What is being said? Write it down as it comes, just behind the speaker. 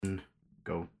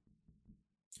Go.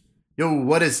 Yo,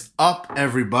 what is up,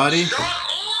 everybody? Shut up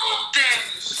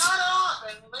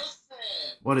and listen.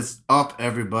 What is up,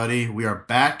 everybody? We are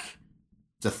back.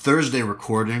 It's a Thursday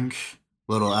recording.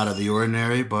 A little out of the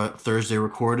ordinary, but Thursday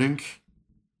recording.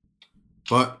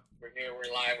 But we're here,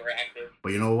 we're live, we're active.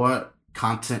 But you know what?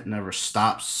 Content never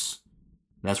stops.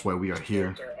 That's why we are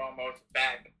here. Sports are almost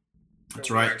back.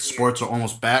 That's right. Sports are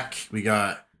almost back. We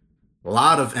got a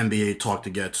lot of NBA talk to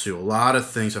get to. A lot of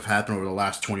things have happened over the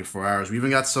last 24 hours. We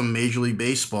even got some Major League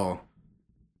Baseball.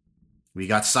 We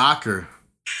got soccer.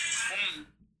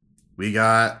 We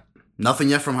got nothing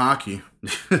yet from hockey.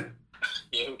 Yeah,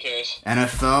 who cares?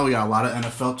 NFL, we got a lot of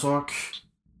NFL talk.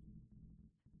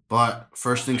 But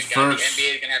first things first. The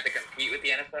NBA is going to have to compete with the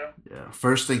NFL? Yeah,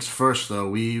 first things first, though.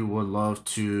 We would love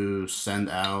to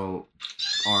send out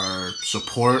our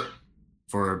support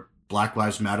for Black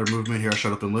Lives Matter movement here at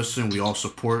Shut Up and Listen. We all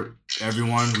support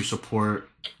everyone. We support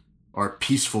our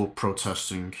peaceful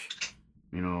protesting.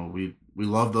 You know, we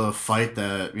love the fight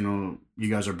that, you know, you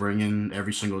guys are bringing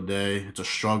every single day. It's a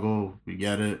struggle. We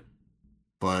get it.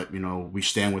 But, you know, we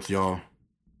stand with y'all.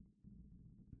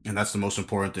 And that's the most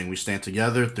important thing. We stand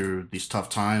together through these tough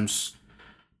times.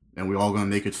 And we all going to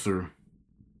make it through.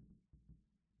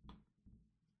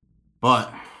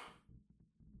 But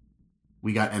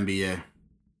we got NBA.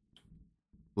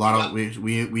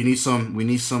 We need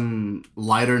some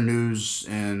lighter news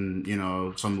and, you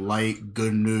know, some light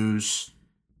good news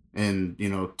in, you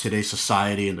know, today's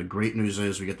society. And the great news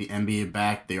is we got the NBA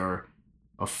back. They are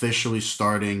officially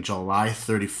starting July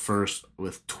 31st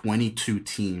with 22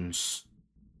 teams.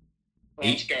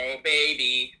 Let's go,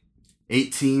 baby.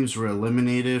 8 teams were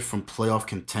eliminated from playoff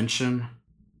contention.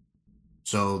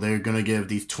 So they're going to give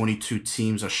these 22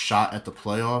 teams a shot at the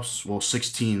playoffs. Well,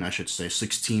 16, I should say.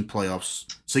 16 playoffs.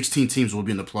 16 teams will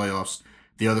be in the playoffs.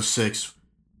 The other 6,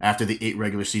 after the 8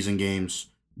 regular season games,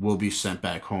 will be sent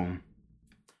back home.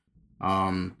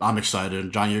 I'm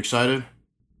excited. John, you excited?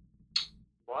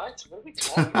 What? What are we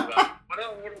talking about? What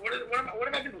have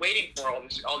I been waiting for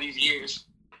all these years?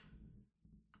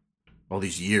 All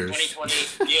these years?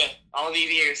 2020, yeah. All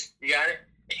these years. You got it?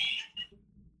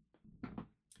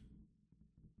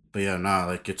 But yeah,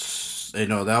 like it's, you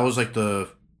know, I think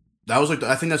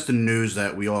that's the news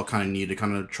that we all kind of need to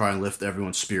kind of try and lift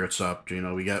everyone's spirits up. You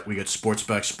know, we get sports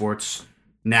back. Sports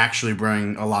naturally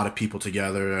bring a lot of people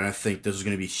together, and I think this is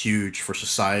going to be huge for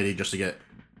society just to get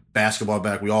basketball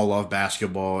back. We all love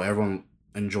basketball. Everyone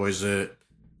enjoys it.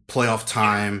 Playoff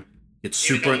time. It's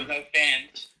super. Even though there's no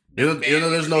fans. Even though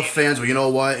there's no fans, but you know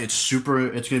what? It's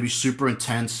going to be super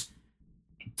intense.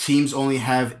 Teams only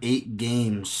have 8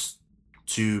 games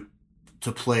to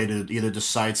play to either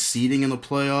decide seeding in the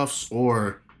playoffs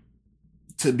or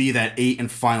to be that 8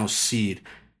 and final seed.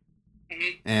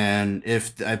 Mm-hmm. And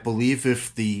I believe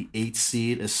if the 8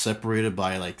 seed is separated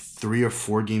by like 3 or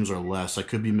 4 games or less, I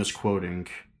could be misquoting.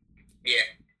 Yeah.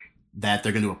 That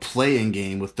they're going to do a play-in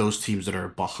game with those teams that are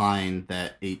behind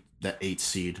that 8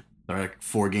 seed. They're like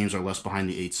 4 games or less behind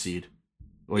the 8 seed.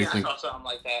 What do you think? I saw something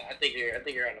like that. I think you're on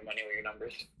the money with your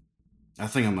numbers. I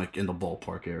think I'm like in the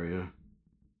ballpark area.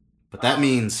 But that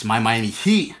means my Miami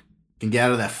Heat can get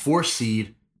out of that 4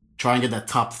 seed, try and get that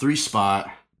top 3 spot,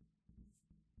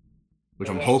 which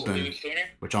I'm hoping.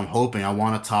 I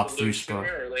want a top 3 spot.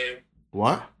 Sooner or later?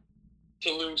 What?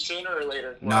 To lose sooner or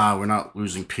later? Nah, we're not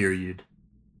losing, period.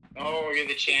 Oh, you're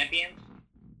the champion?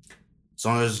 As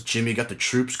long as Jimmy got the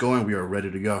troops going, we are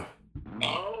ready to go.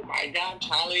 Oh my God,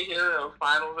 Tyler Hero,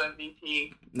 Finals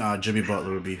MVP. Nah, Jimmy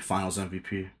Butler would be Finals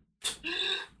MVP.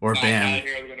 Or Bam.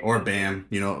 Or Bam.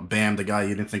 You know, Bam, the guy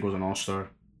you didn't think was an all-star.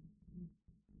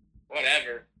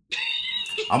 Whatever.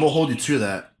 I'm going to hold you to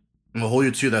that. I'm going to hold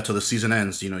you to that till the season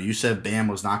ends. You know, you said Bam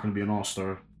was not going to be an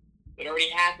all-star. It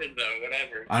already happened, though.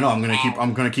 Whatever. I know.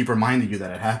 I'm going to keep reminding you that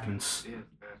it happens.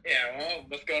 Yeah, well,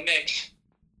 let's go next.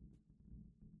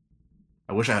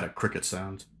 I wish I had a cricket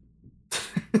sound.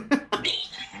 That's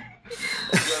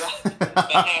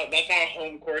how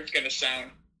home court's going to sound.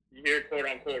 You hear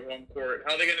quote-unquote home court.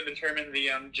 How are they going to determine the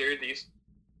jerseys?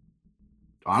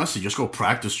 Honestly, just go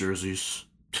practice jerseys.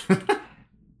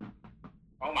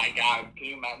 Oh my God, can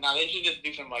you imagine? No, they should just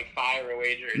do some like fire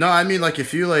away jerseys. No, I mean like you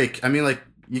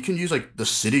can use like the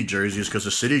city jerseys because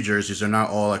the city jerseys are not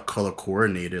all like color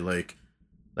coordinated. Like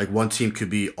one team could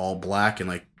be all black and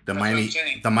like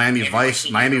Miami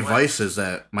Vice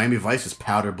is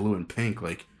powder blue and pink.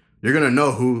 Like you're gonna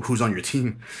know who's on your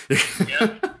team.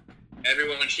 Yep.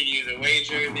 Everyone should use away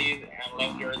jerseys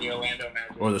unless you're the Orlando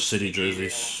Magic. Or the city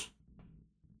jerseys.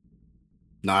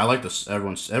 No, I like this.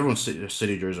 Everyone's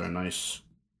city jerseys are nice.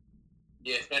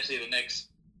 Yeah, especially the Knicks.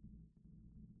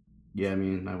 Yeah, I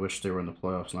mean, I wish they were in the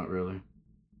playoffs. Not really.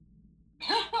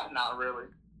 Not really.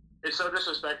 It's so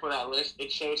disrespectful, that list.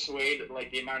 It's so swayed,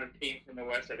 like, the amount of teams in the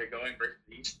West that are going versus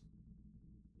the East.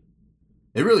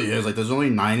 It really is. Like, there's only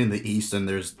 9 in the East and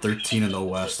there's 13 in the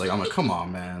West. Like, I'm like, come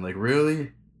on, man. Like,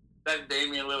 really? That's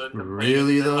Damian Lillard complaining.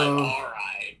 Really, They're though? like, all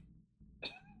right.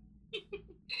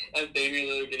 That's Damian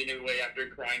Lillard getting his way after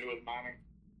crying to his mommy.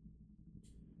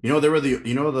 You know, they were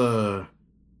the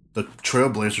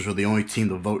Trailblazers were the only team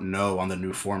to vote no on the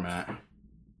new format.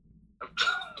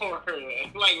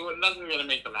 Like, nothing's gonna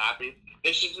make them happy.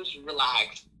 They should just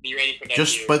relax. Be ready for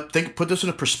next year. But put this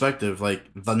into perspective. Like,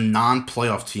 the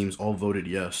non-playoff teams all voted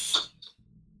yes.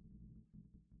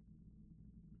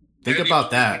 Think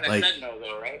about that. Like, said no,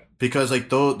 though, right? Because like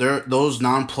those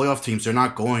non-playoff teams, they're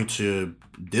not going to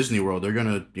Disney World. They're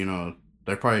gonna,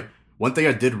 they're probably. One thing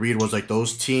I did read was like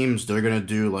those teams, they're gonna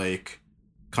do like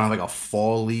kind of like a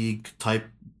fall league type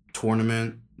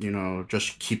tournament.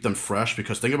 Just keep them fresh.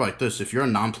 Because think about this: if you're a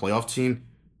non-playoff team,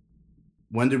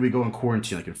 when did we go in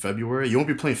quarantine? Like in February? You won't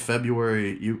be playing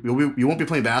February. You won't be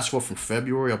playing basketball from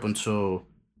February up until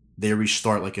they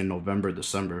restart, like in November,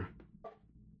 December.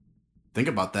 Think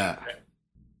about that.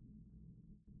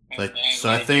 Like, so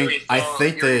I think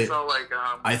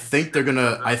they're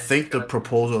gonna. I think the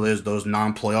proposal is those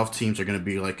non-playoff teams are gonna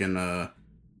be like in a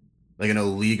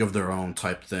league of their own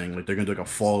type thing. Like they're gonna do like a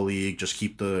fall league, just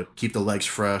keep the legs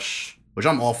fresh, which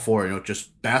I'm all for.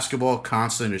 Just basketball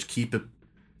constant, just keep it.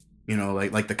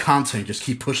 Like the content, just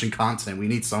keep pushing content. We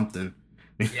need something.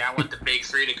 Yeah, I want the big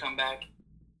three to come back.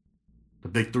 The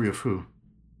big three of who?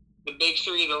 The big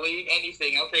three of the league,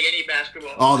 anything. I'll take any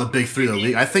basketball. Oh, the big three of the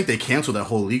league. I think they canceled that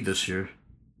whole league this year.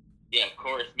 Yeah, of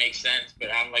course, makes sense. But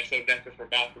I'm like so desperate for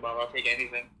basketball, I'll take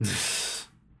anything.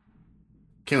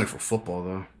 Can't wait for football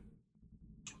though.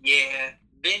 Yeah.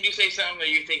 Didn't you say something that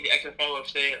you think the XFL will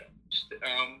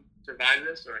survive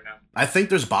this or no? I think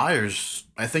there's buyers.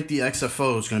 I think the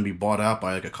XFL is going to be bought out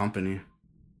by like a company.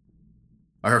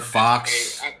 I heard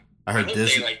Fox. I heard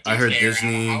Disney. I heard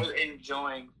Disney. I was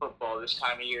enjoying football this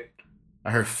time of year. I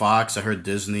heard Fox. I heard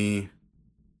Disney.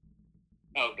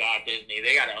 Oh God, Disney!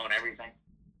 They gotta own everything.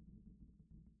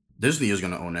 Disney is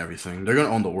gonna own everything. They're gonna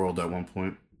own the world at one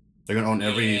point. They're gonna own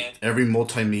every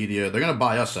multimedia. They're gonna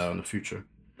buy us out in the future.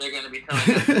 They're gonna be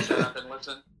telling us to shut up and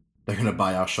listen. They're gonna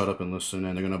buy out Shut Up and Listen,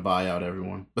 and they're gonna buy out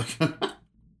everyone. For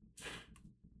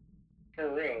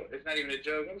real, it's not even a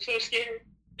joke. I'm so scared.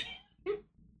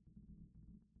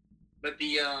 But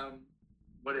the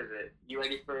what is it? You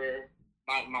ready for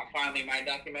my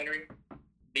documentary?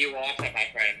 Be Watch at my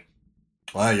friends.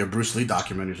 Wow, your Bruce Lee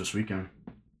documentary's this weekend.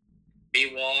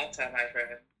 Be Watch at my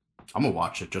friends. I'm gonna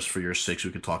watch it just for your sake, so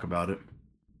we can talk about it.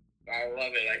 I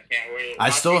love it. I can't wait.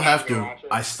 I still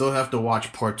have to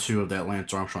watch part 2 of that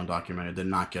Lance Armstrong documentary. I did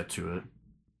not get to it.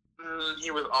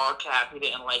 He was all cap. He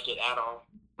didn't like it at all.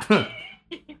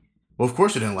 Well, of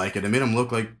course he didn't like it. It made him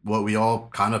look like what we all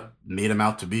kind of made him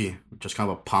out to be. Just kind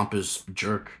of a pompous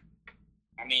jerk.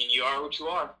 I mean, you are what you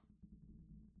are.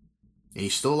 And he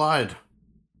still lied.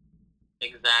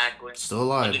 Exactly. Still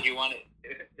lied. What did you want it?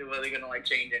 It wasn't going to,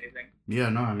 change anything. Yeah,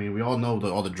 no, I mean, we all know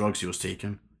all the drugs he was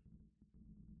taking.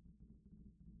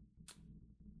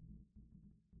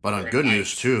 But on good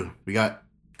news, too, we got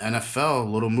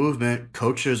NFL, little movement.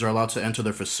 Coaches are allowed to enter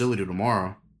their facility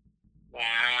tomorrow. Wow.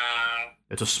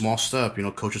 It's a small step.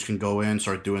 Coaches can go in,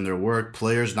 start doing their work.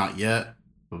 Players, not yet,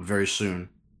 but very soon.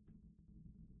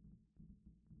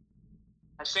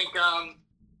 I think the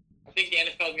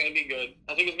NFL is going to be good.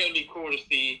 I think it's going to be cool to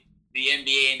see the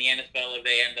NBA and the NFL if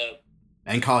they end up...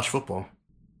 And college football.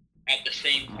 At the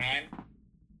same time.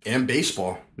 And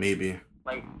baseball, maybe.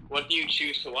 Like, what do you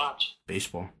choose to watch?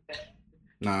 Baseball.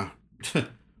 Nah.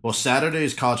 Well, Saturday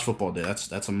is college football day.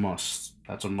 That's a must.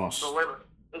 That's a must. So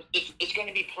it's going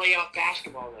to be playoff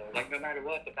basketball, though. Like, no matter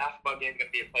what, the basketball game is going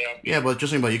to be a playoff game. Yeah, but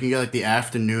just think about it. You can get, like, the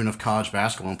afternoon of college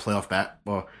basketball and playoff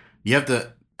basketball. You have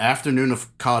the afternoon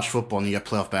of college football and you get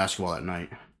playoff basketball at night.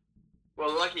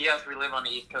 Well, lucky us, we live on the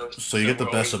East Coast. So you get the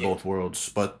best of both worlds.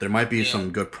 But there might be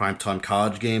some good primetime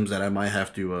college games that I might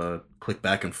have to click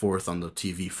back and forth on the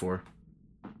TV for.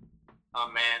 Oh,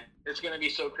 man. It's going to be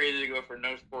so crazy to go from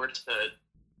no sports to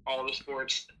all the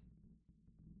sports.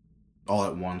 All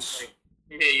at once. Like,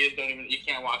 you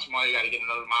can't watch them all. You got to get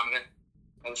another monitor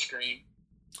on the screen.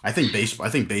 I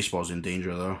think baseball's in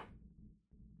danger, though.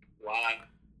 Why?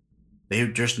 They're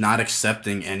just not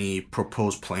accepting any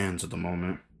proposed plans at the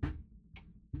moment.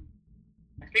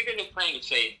 I think they're just playing it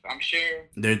safe. I'm sure.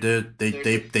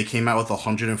 They came out with a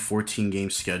 114 game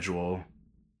schedule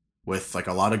with like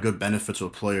a lot of good benefits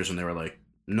with players, and they were like,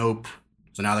 nope.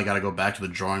 So now they got to go back to the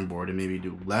drawing board and maybe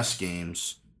do less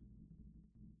games.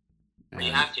 But you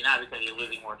And have to now because you're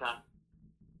losing more time.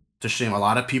 it's a shame. A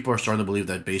lot of people are starting to believe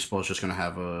that baseball is just gonna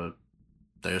have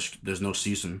there's no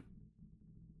season.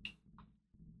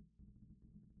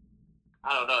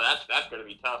 I don't know. That's gonna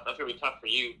be tough. That's gonna be tough for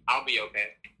you. I'll be okay.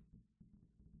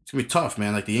 It's gonna be tough,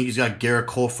 man. Like the Yankees got Garrett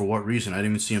Cole for what reason? I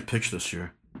didn't even see him pitch this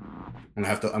year. I'm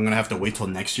gonna have to wait till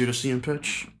next year to see him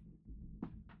pitch.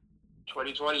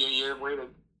 2020, a year waited.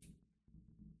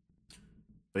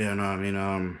 But yeah, no, I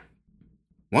mean,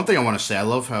 one thing I want to say, I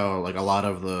love how like a lot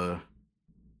of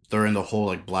during the whole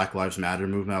like Black Lives Matter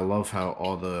movement, I love how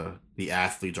all the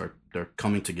athletes they're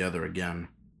coming together again.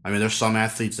 I mean, there's some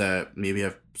athletes that maybe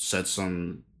have said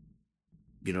some,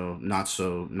 not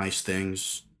so nice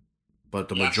things, but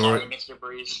the majority. Mr.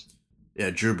 Breeze. Yeah,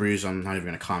 Drew Brees. I'm not even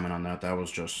gonna comment on that. That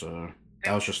was just terrible.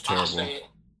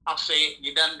 I'll say it.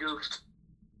 You done goofed.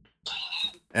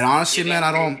 And honestly, man,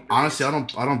 I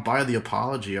don't buy the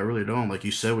apology. I really don't. Like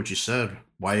you said what you said.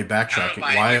 Why are you backtracking?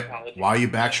 Why are you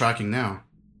backtracking now?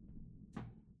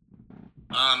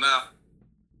 No.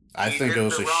 I think it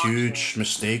was a huge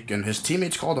mistake, and his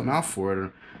teammates called him out for it.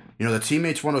 And, the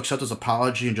teammates want to accept his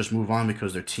apology and just move on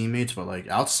because they're teammates. But like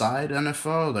outside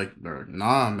NFL, like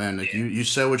nah, man. Like you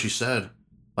said what you said.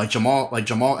 Like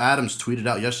Jamal Adams tweeted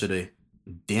out yesterday.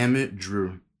 Damn it,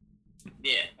 Drew.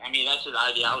 Yeah, I mean that's his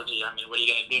ideology. I mean, what are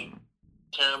you gonna do?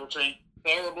 Terrible thing.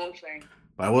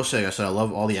 But I will say, I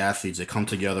love all the athletes. They come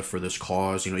together for this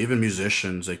cause. Even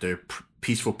musicians, like they're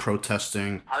peaceful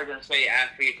protesting. I was gonna say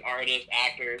athletes, artists,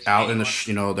 actors. Out in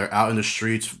they're out in the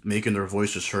streets making their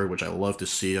voices heard, which I love to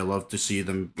see. I love to see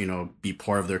them, be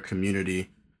part of their community,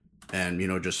 and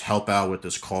just help out with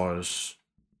this cause.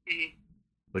 Mm-hmm.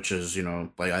 Which is,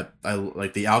 like I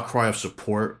like the outcry of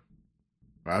support.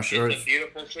 Sure. It's a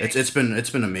beautiful thing.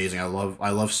 It's been amazing. I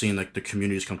love seeing like the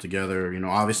communities come together.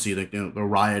 Obviously the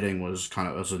rioting was kind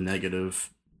of as a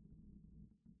negative,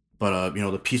 but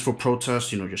the peaceful protests.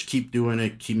 Just keep doing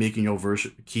it. Keep making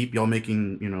keep y'all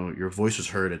making your voices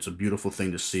heard. It's a beautiful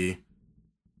thing to see,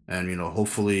 and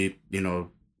hopefully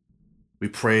we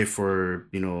pray for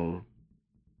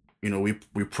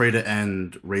we pray to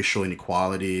end racial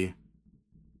inequality,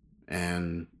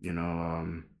 and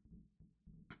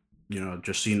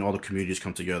just seeing all the communities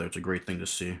come together, it's a great thing to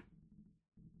see.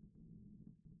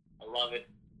 I love it.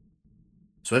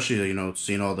 Especially,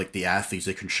 seeing all like the athletes,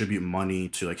 they contribute money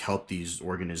to like help these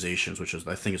organizations, which is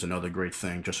I think is another great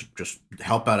thing. Just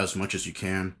help out as much as you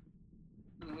can.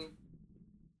 Mm-hmm.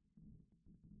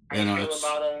 How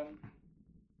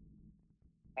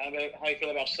you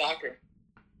feel about soccer?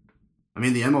 I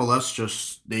mean, the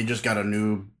MLS they just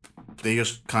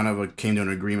kind of came to an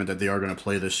agreement that they are going to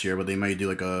play this year, but they might do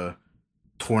like a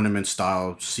tournament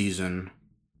style season.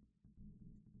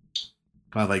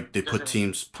 Kind of like they put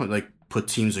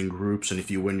teams in groups, and if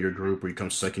you win your group or you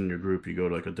come second in your group, you go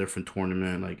to like a different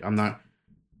tournament. Like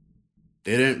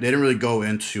they didn't really go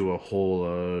into a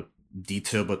whole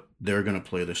detail, but they're gonna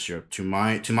play this year. To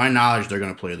my knowledge, they're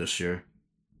gonna play this year.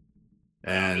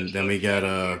 And then we get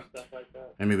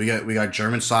we got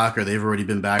German soccer. They've already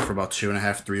been back for about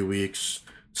 2.5-3 weeks.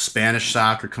 Spanish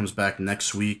soccer comes back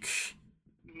next week.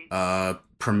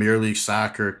 Premier League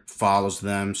soccer follows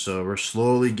them. So we're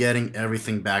slowly getting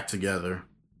everything back together.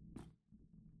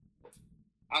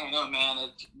 I don't know, man.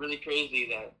 It's really crazy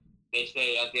that they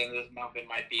say at the end of this month it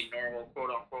might be normal,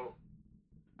 quote unquote.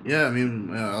 Yeah, I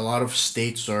mean, a lot of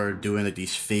states are doing like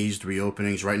these phased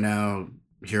reopenings right now.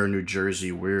 Here in New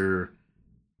Jersey, we're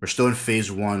still in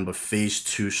phase 1, but phase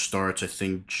 2 starts, I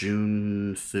think,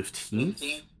 June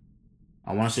 15th.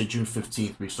 I want to say June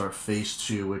 15th. We start phase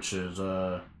 2, which is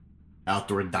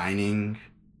outdoor dining,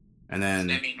 and then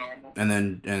semi-normal.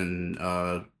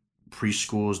 and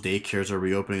preschools, daycares are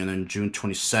reopening, and then June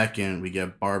 22nd we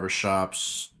get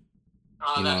barbershops.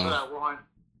 Oh, that's what I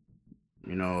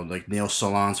want. Like nail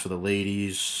salons for the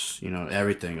ladies.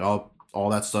 Everything. All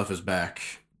that stuff is back.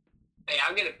 Hey,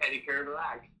 I'll get a pedicure,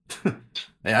 relax.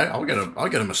 Hey, I'll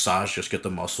get a massage, just get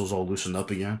the muscles all loosened up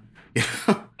again.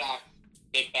 Facts.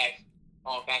 Big facts.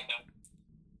 All back now.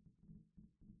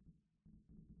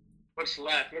 What's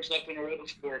left? What's left in the world of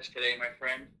sports today, my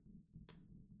friend?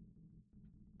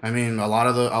 I mean, a lot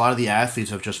of the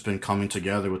athletes have just been coming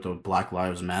together with the Black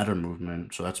Lives Matter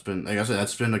movement. So that's been, like I said,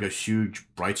 that's been like a huge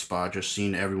bright spot, just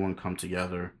seeing everyone come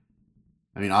together.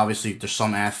 I mean, obviously, there's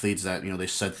some athletes that, they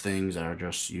said things that are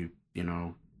just,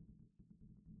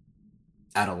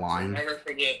 out of line. Never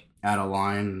forget. Out of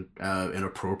line,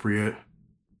 inappropriate.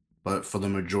 But for the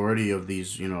majority of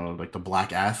these, like the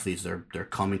black athletes, they're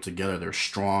coming together. They're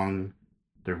strong.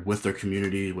 They're with their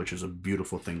community, which is a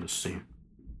beautiful thing to see.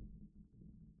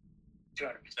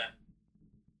 200%.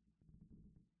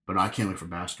 But I can't wait for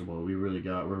basketball. We're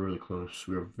really close.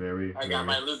 We're I got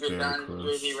my Luka Doncic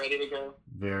jersey ready to go.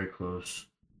 Very close.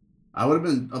 I would have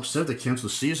been upset to cancel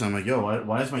the season. I'm like, yo,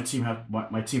 why does my team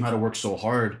my team had to work so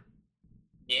hard?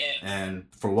 Yeah. And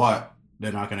for what?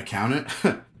 They're not gonna count it.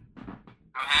 I'm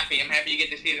happy. I'm happy you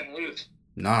get to see them lose.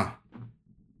 Nah.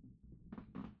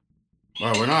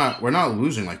 Bro, we're not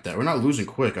losing like that. We're not losing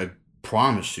quick. I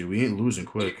promise you, we ain't losing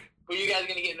quick. Who you guys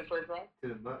gonna get in the first round? To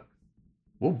the Bucks.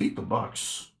 We'll beat the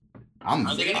Bucks. I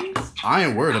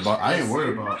ain't worried about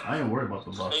the Bucks.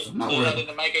 I'm not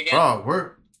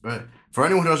worried. Bro, for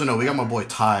anyone who doesn't know, we got my boy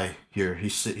Ty here.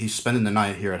 He's spending the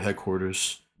night here at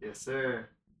headquarters. Yes, sir.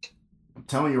 I'm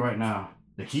telling you right now,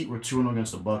 the Heat were 2-0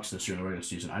 against the Bucks this year in the regular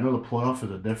season. I know the playoff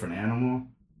is a different animal.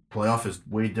 Playoff is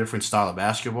way different style of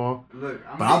basketball. Look,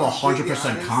 but I'm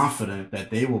 100% confident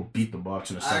that they will beat the Bucks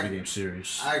in a 7-game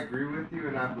series. I agree with you,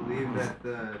 and I believe that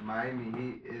the Miami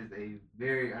Heat is a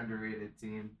very underrated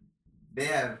team. They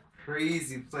have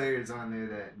crazy players on there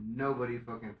that nobody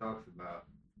fucking talks about,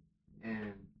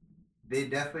 and they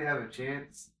definitely have a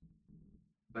chance.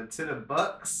 But to the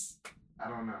Bucks, I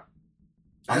don't know.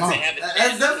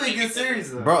 That's definitely a good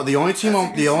series, though. Bro, the only team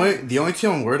I'm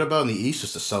worried about in the East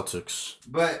is the Celtics.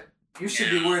 But you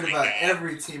should be worried about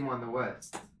every team on the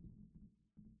West.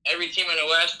 Every team in the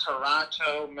West: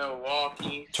 Toronto,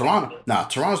 Milwaukee. Toronto's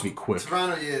gonna be quick.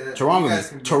 Toronto's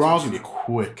gonna be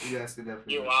quick. You guys could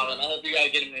definitely. You're wild, and I hope you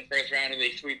guys get them in the first round and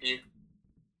they sweep you.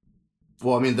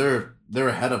 Well, I mean they're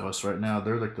ahead of us right now.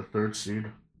 They're like the 3rd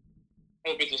seed.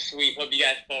 Hope it's a sweep. Hope you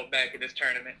guys fall back in this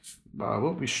tournament.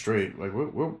 We'll be straight. Like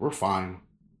we're fine.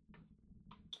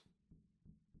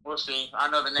 We'll see. I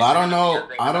know the next. But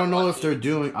I don't know if they're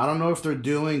doing. I don't know if they're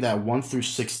doing that 1 through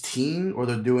 16 or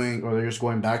they're just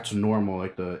going back to normal,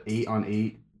 like the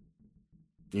 8-on-8.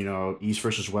 You know, East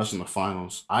versus West in the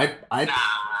finals. I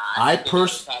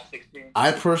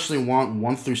personally want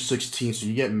 1 through 16, so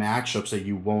you get matchups that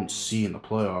you won't see in the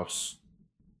playoffs.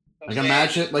 Like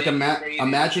imagine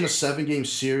a 7-game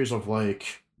series of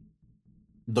like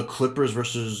the Clippers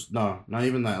versus not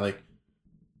even that, like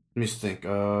let me think,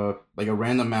 like a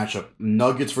random matchup,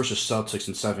 Nuggets versus Celtics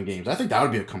in 7 games. I think that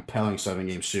would be a compelling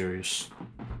 7-game series.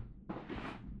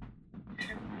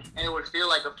 And it would feel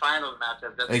like a finals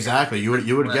matchup. Exactly. You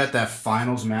would get that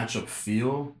finals matchup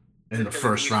feel in the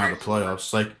first round of the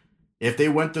playoffs. Like if they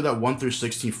went through that 1 through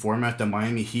 16 format, the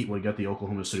Miami Heat would get the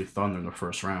Oklahoma City Thunder in the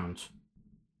first round.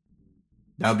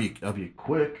 That'll be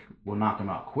quick. We'll knock them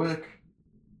out quick.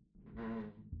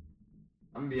 I'm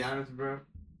gonna be honest, bro.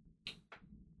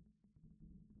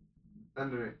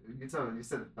 Thunder. You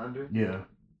said the Thunder? Yeah.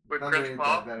 Thunder ain't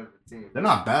that bad of a team. They're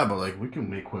not bad, but like we can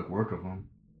make quick work of them.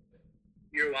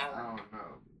 You're wild. I don't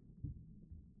know.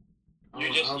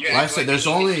 Like I said,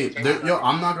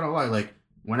 I'm not gonna lie. Like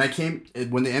when the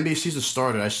NBA season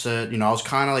started, I said, I was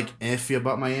kind of like iffy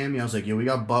about Miami. I was like, we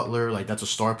got Butler, like that's a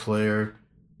star player.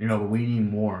 But we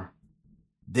need more.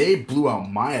 They blew out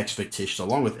my expectations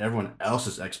along with everyone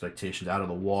else's expectations out of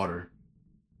the water.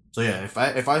 So yeah, if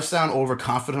I sound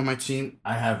overconfident on my team,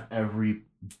 I have every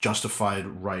justified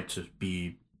right to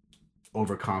be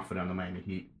overconfident on the Miami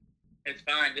Heat. It's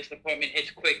fine. Disappointment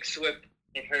hits quick, swift.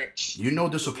 It hurts.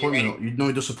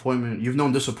 Disappointment. Disappointment. You've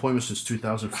known disappointment since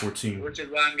 2014. Which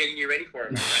is why I'm getting you ready for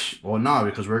it. Well, no,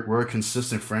 because we're a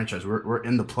consistent franchise. We're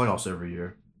in the playoffs every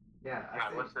year. Yeah.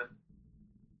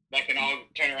 That can all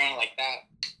turn around like that.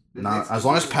 Nah, as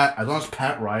long as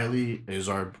Pat Riley is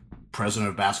our president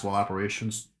of basketball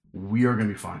operations, we are gonna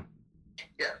be fine.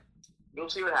 Yeah, you'll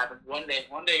see what happens. One day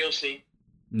you'll see.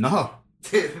 No.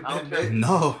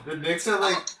 No. The Knicks are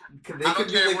like they could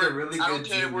be like a really good. I don't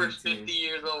care if we're 50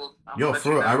 years old. Yo,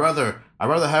 for real, I'd rather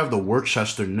have the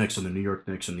Worcester Knicks than the New York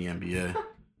Knicks in the NBA.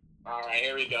 All right,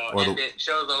 here we go. End it.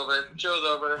 Show's over.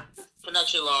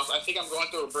 Connection lost. I think I'm going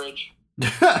through a bridge.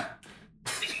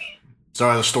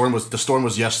 Sorry, the storm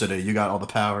was yesterday. You got all the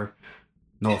power.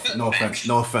 No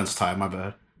offense, Ty. My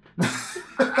bad.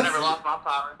 I never lost my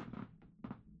power.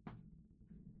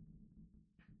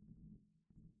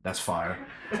 That's fire.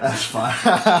 That's fire.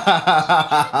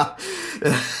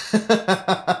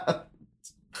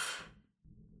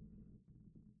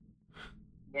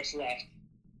 What's left?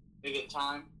 Is it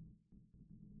time?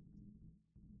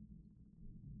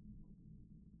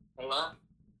 Hello?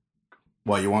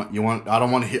 What you want? I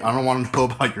don't want to know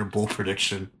about your bull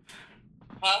prediction.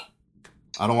 Huh?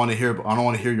 I don't want to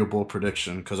hear your bull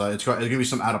prediction because it's gonna be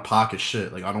some out of pocket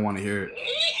shit. Like I don't want to hear it.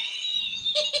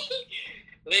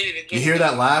 You hear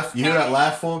that laugh? You hear that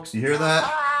laugh, folks? You hear that?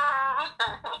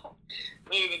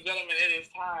 Ladies and gentlemen, it is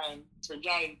time for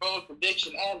Johnny's bold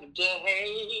prediction of the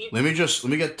day. Let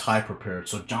me get Ty prepared.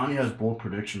 So Johnny has bold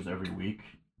predictions every week.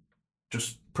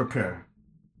 Just Prepare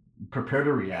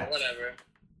to react. Whatever.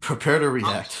 Prepare to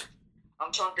react.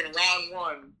 I'm talking round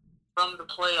 1 from the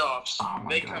playoffs. Oh my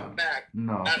they God. come back.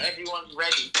 No. Not everyone's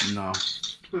ready. No.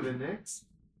 Who, the Knicks?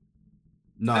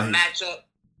 No. The matchup.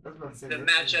 I was about to say The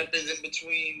Knicks. matchup is in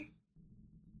between.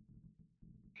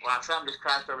 Wow, something just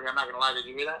crashed over here. I'm not gonna lie. Did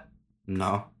you hear that?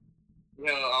 No.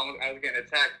 No, I was getting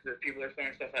attacked. The people are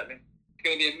throwing stuff at me. It's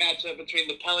gonna be a matchup between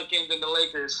the Pelicans and the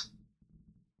Lakers,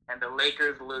 and the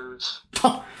Lakers lose.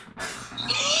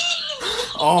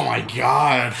 Oh my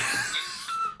God.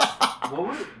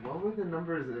 What were the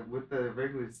numbers with the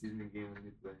regular season game when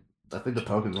you played? I think the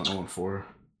Pelicans went 0-4.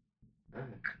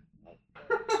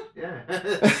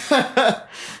 Yeah.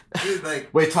 Dude, like,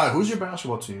 Wait, Ty, who's your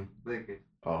basketball team? Lakers.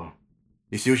 Oh.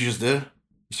 You see what you just did?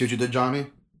 You see what you did, Johnny?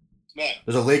 What?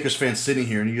 There's a Lakers fan sitting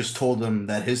here, and you just told them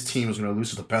that his team was going to lose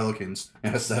to the Pelicans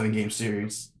in a 7-game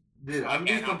series. Dude, I'm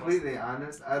being completely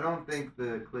honest. I don't think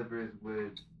the Clippers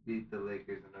would beat the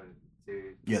Lakers in a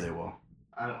series. Yeah, they will.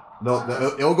 I'm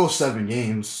It'll go 7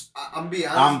 games. being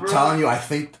honest, I'm bro. telling you, I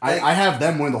think I have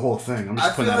them win the whole thing. I'm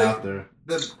just I putting feel that like out there.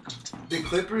 The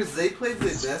Clippers, they played their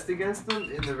best against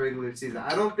them in the regular season.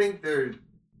 I don't think they're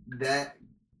that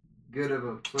good of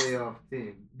a playoff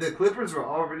team. The Clippers were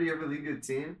already a really good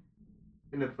team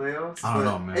in the playoffs. I don't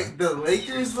know, man. The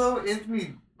Lakers, though,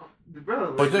 Anthony,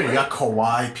 bro. But then you got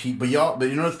Kawhi, Pete. But you know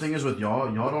the thing is with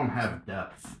y'all don't have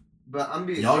depth. But I'm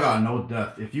being Y'all got no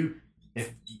depth.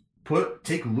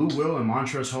 Take Lou Will and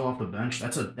Montrezl Harrell off the bench,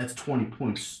 that's 20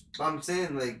 points. I'm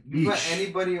saying, like, you put Each.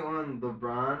 anybody on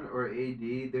LeBron or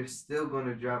AD, they're still going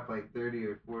to drop like 30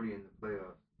 or 40 in the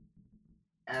playoffs.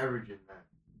 Averaging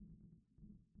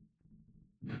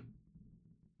that.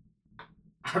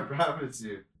 I promise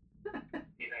you.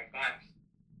 Facts.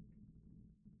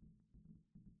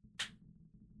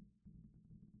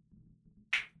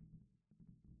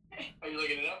 Are you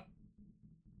looking it up?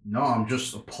 No, I'm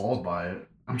just appalled by it.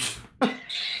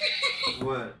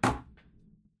 What?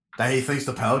 That he thinks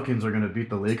the Pelicans are going to beat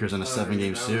the Lakers in a 7-game that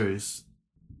was- series.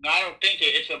 No, I don't think it.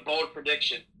 It's a bold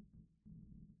prediction.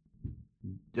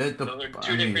 Those Those are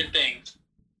two different things.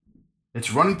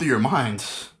 It's running through your mind.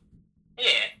 Yeah,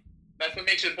 that's what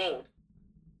makes it bold.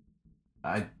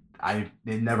 It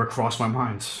never crossed my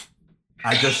mind.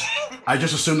 I just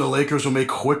assume the Lakers will make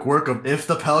quick work of, if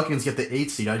the Pelicans get the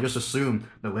 8 seed, I just assume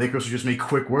the Lakers will just make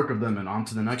quick work of them and on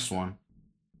to the next one.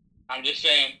 I'm just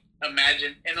saying,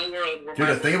 imagine in a world where Dude,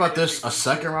 the thing about this, a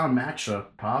second round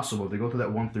matchup possible. They go through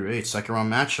that 1 through 8 second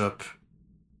round matchup.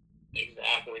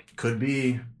 Exactly. Could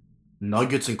be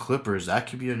Nuggets and Clippers. That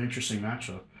could be an interesting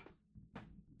matchup.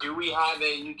 Do we have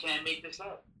a you can't make this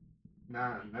up?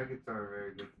 Nah, Nuggets are a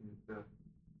very good team still.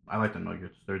 I like the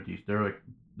Nuggets. They're decent.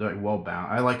 They're well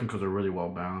balanced. I like them because they're really well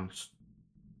balanced.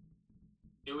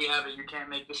 Do we have a you can't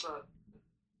make this up?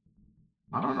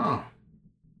 I don't know.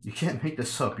 You can't make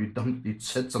this up. You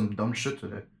said some dumb shit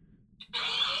today.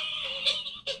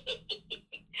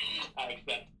 I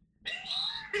accept.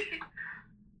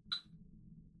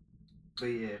 But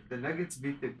yeah, if the Nuggets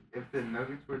were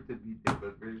to beat the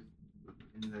Clippers,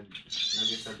 and the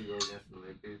Nuggets had to go against the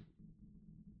Lakers,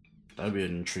 That'd be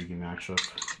an intriguing matchup.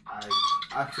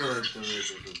 I feel like the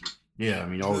Lakers would be. Yeah, I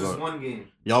mean, y'all Lose will one game.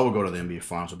 go to the NBA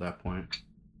Finals at that point.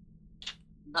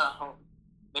 No.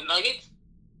 The Nuggets?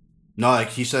 No, like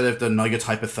he said, if the Nuggets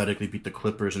hypothetically beat the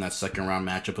Clippers in that second round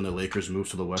matchup and the Lakers move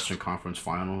to the Western Conference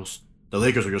Finals, the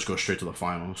Lakers would just go straight to the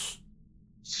finals.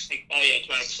 Oh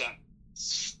yeah, 20%.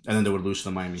 And then they would lose to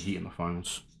the Miami Heat in the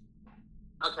finals.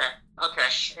 Okay,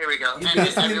 here we go. You And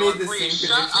basically everyone, made the please same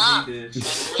shut up. prediction he did. And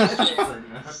It's like,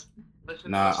 nah.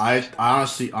 listen Nah, to I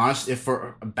honestly, if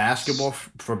for basketball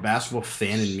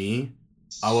fan in me,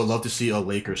 I would love to see a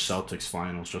Lakers Celtics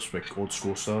finals just for old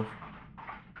school stuff.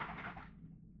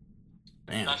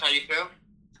 Damn, That's how you feel?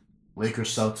 Lakers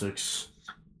Celtics.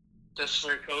 Just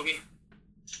for Kobe?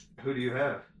 Who do you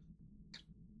have?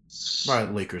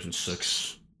 Right, Lakers in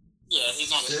 6. Yeah,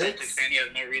 he's not a Six? Celtics fan. He has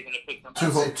no reason to pick them.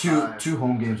 I'd say five. Two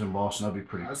home games in Boston. That'd be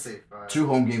pretty. I'd say 5. 2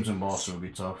 home games in Boston would be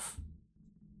tough.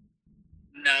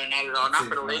 No, not at all. Not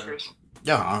for the Lakers.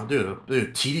 Yeah, dude,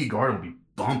 TD Garden would be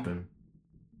bumping.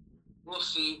 We'll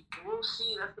see.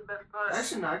 That's the best part.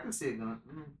 Actually, no, I can see it going.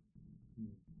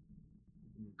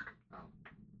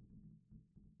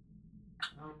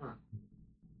 I don't know.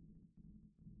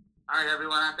 All right,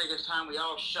 everyone. I think it's time we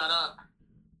all shut up.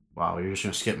 Wow, you're just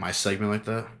gonna skip my segment like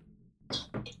that?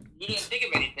 You didn't think of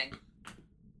anything.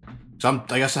 So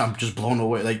like I said, I'm just blown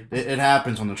away. Like it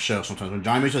happens on the show sometimes. When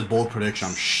Johnny makes a bold prediction,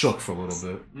 I'm shook for a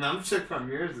little bit. No, I'm shook from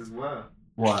yours as well.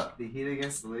 What? The Heat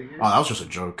against the Lakers? Oh, that was just a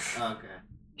joke. Oh, okay.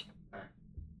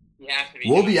 He has to be.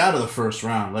 We'll be out of the first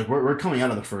round. Like we're coming out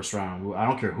of the first round. I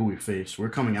don't care who we face. We're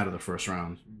coming out of the first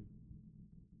round.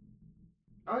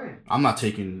 Oh yeah. I'm not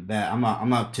taking that. I'm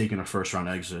not taking a first round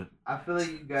exit. I feel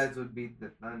like you guys would beat the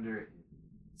Thunder in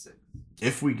 6.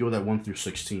 If we go that 1 through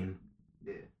 16.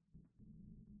 Yeah.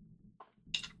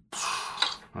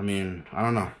 I mean, I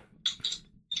don't know.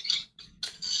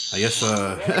 I guess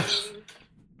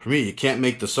for me, you can't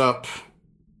make this up.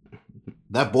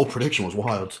 That bold prediction was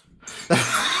wild.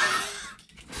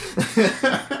 Didn't see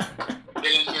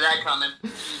that coming.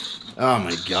 Oh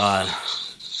my god.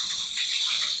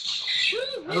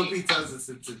 I hope he tells us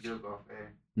it's a joke off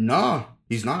air. No,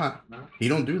 he's not. No? He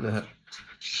don't do that.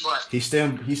 What? He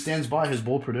stands by his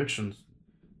bold predictions.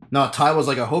 No, Ty was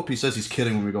like, I hope he says he's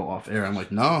kidding when we go off air. I'm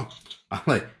like, no. I'm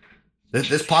like,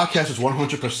 this podcast is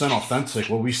 100% authentic.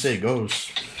 What we say goes.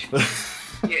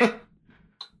 Yeah.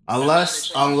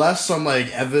 Unless some like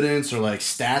evidence or like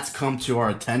stats come to our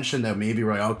attention that maybe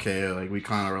we're like, okay, like we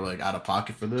kind of are like out of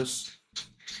pocket for this.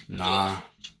 Nah.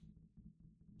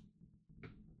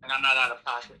 And I'm not out of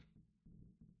pocket.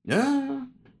 Yeah.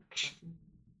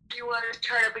 You want to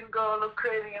turn up and go a little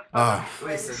crazy and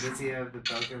Wait, so does he have the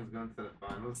Pelicans going to the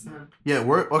finals then? Yeah,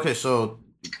 we're okay. So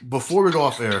before we go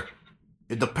off air,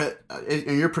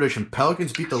 in your prediction,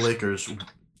 Pelicans beat the Lakers.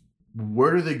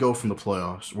 Where do they go from the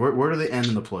playoffs? Where do they end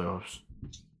in the playoffs?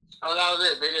 Oh, that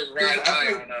was it. They just ran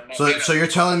high on them. So you're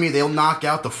telling me they'll knock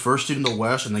out the first seed in the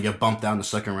West and they get bumped down the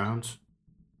second round?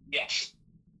 Yes.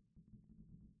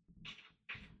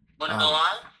 Want to know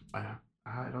why?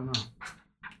 I don't know.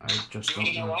 I just You don't want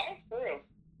to know know. why? For real.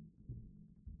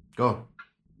 Go.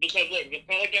 Because look, the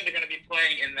Pelicans are going to be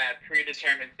playing in that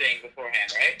predetermined thing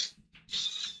beforehand, right?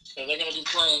 So they're going to be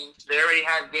playing. They already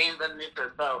have games underneath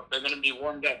their belt. They're going to be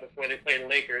warmed up before they play the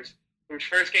Lakers, whose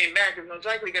first game back is most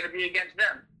likely going to be against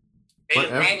them. They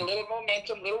just ride a little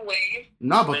momentum, little wave.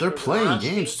 No, but they're playing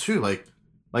games too. Like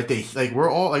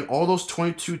we're all like all those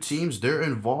 22 teams. They're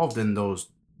involved in those.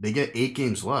 They get 8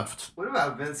 games left. What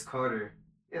about Vince Carter?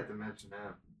 You have to mention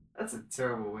him. That's a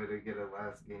terrible way to get a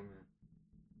last game in.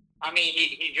 I mean,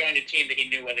 he joined a team that he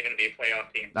knew wasn't going to be a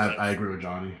playoff team. So. I agree with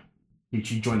Johnny. He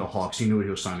joined the Hawks. He knew what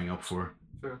he was signing up for.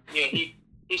 Sure. Yeah,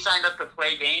 he signed up to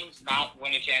play games, not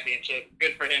win a championship.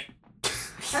 Good for him.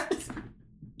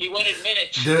 He wanted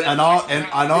minutes. Dude, I know. Did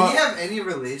he have any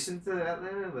relation to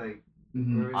Atlanta? Like,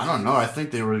 I don't know. I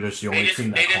think they were just the only team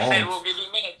that they just called. said, we'll give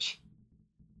you minutes.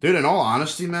 Dude, in all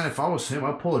honesty, man, if I was him,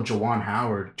 I'd pull a Juwan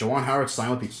Howard. Juwan Howard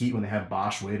signed with the Heat when they had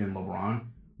Bosh, Wade, and LeBron.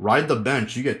 Ride the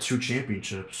bench. You get 2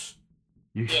 championships.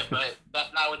 Yeah, but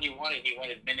that's not what he wanted. He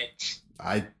wanted minutes.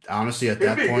 I honestly at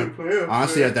that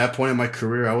point in my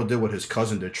career, I would do what his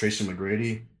cousin did, Tracy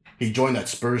McGrady. He joined that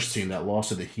Spurs team that lost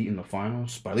to the Heat in the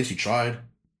finals, but at least he tried.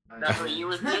 That's what you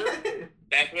would do.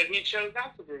 That's what he chose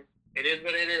not to do. It is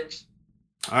what it is.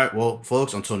 All right, well,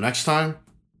 folks, until next time,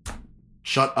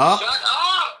 shut up Shut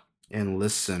up! and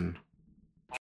listen.